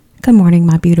Good morning,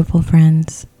 my beautiful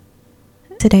friends.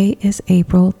 Today is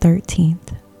April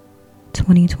 13th,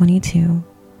 2022.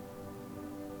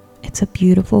 It's a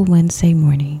beautiful Wednesday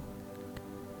morning.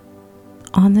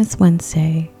 On this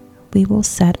Wednesday, we will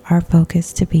set our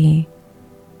focus to be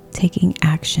taking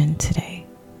action today.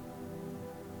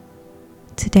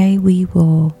 Today, we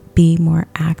will be more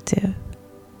active.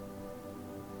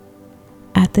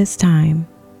 At this time,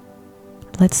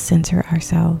 let's center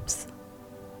ourselves.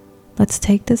 Let's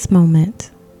take this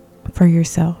moment for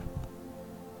yourself.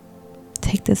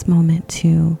 Take this moment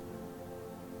to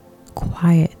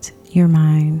quiet your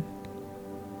mind.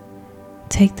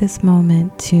 Take this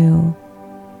moment to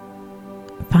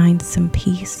find some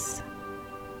peace.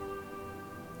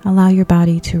 Allow your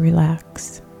body to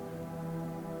relax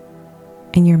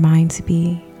and your mind to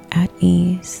be at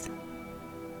ease.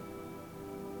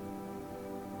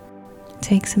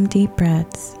 Take some deep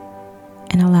breaths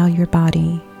and allow your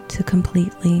body to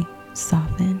completely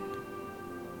soften.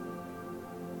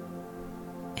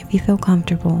 If you feel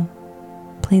comfortable,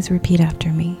 please repeat after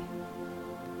me.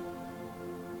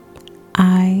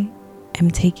 I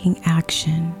am taking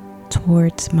action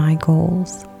towards my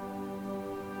goals.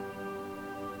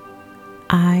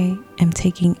 I am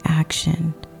taking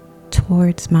action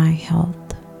towards my health.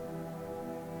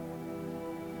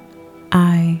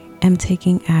 I am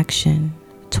taking action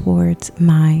towards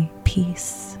my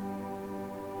peace.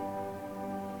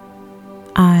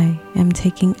 I am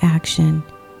taking action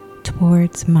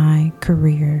towards my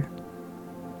career.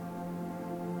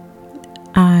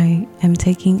 I am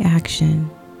taking action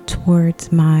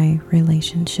towards my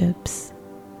relationships.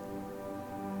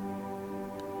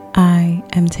 I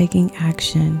am taking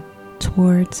action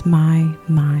towards my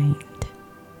mind.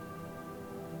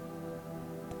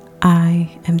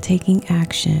 I am taking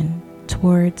action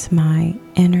towards my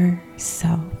inner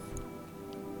self.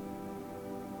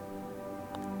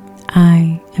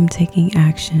 I am taking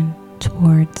action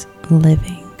towards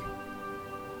living.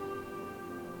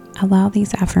 Allow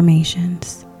these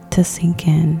affirmations to sink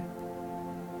in.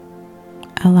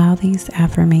 Allow these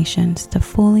affirmations to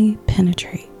fully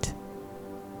penetrate.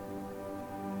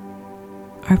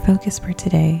 Our focus for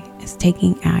today is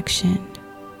taking action.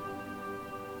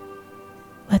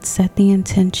 Let's set the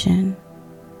intention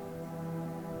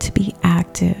to be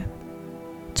active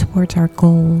towards our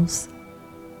goals.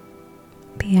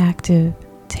 Be active,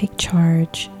 take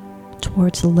charge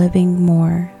towards living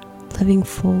more, living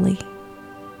fully,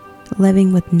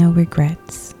 living with no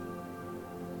regrets.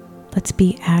 Let's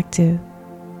be active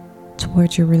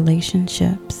towards your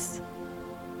relationships.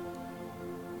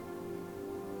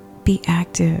 Be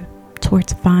active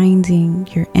towards finding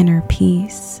your inner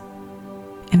peace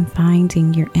and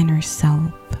finding your inner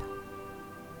self.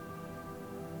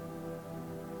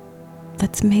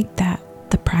 Let's make that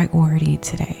the priority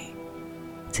today.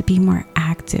 To be more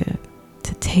active,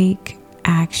 to take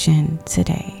action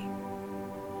today.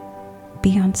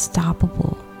 Be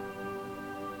unstoppable.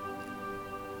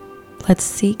 Let's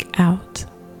seek out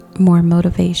more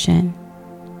motivation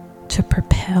to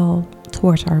propel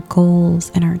towards our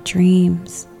goals and our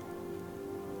dreams.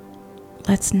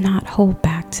 Let's not hold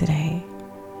back today.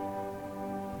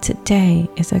 Today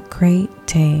is a great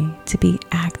day to be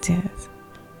active,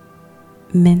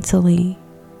 mentally,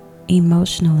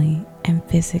 emotionally, and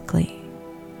physically.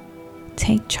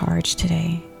 Take charge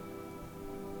today.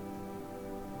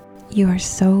 You are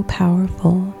so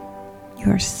powerful.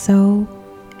 You are so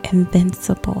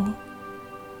invincible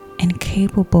and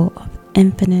capable of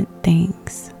infinite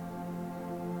things.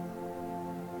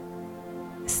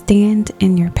 Stand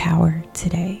in your power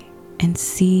today and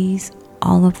seize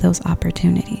all of those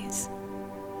opportunities.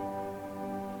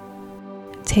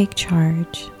 Take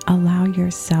charge. Allow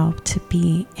yourself to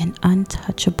be an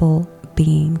untouchable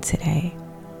being today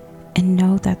and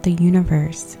know that the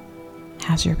universe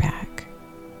has your back.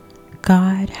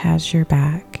 God has your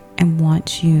back and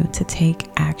wants you to take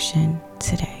action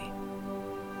today.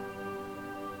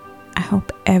 I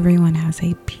hope everyone has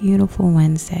a beautiful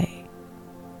Wednesday.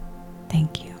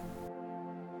 Thank you.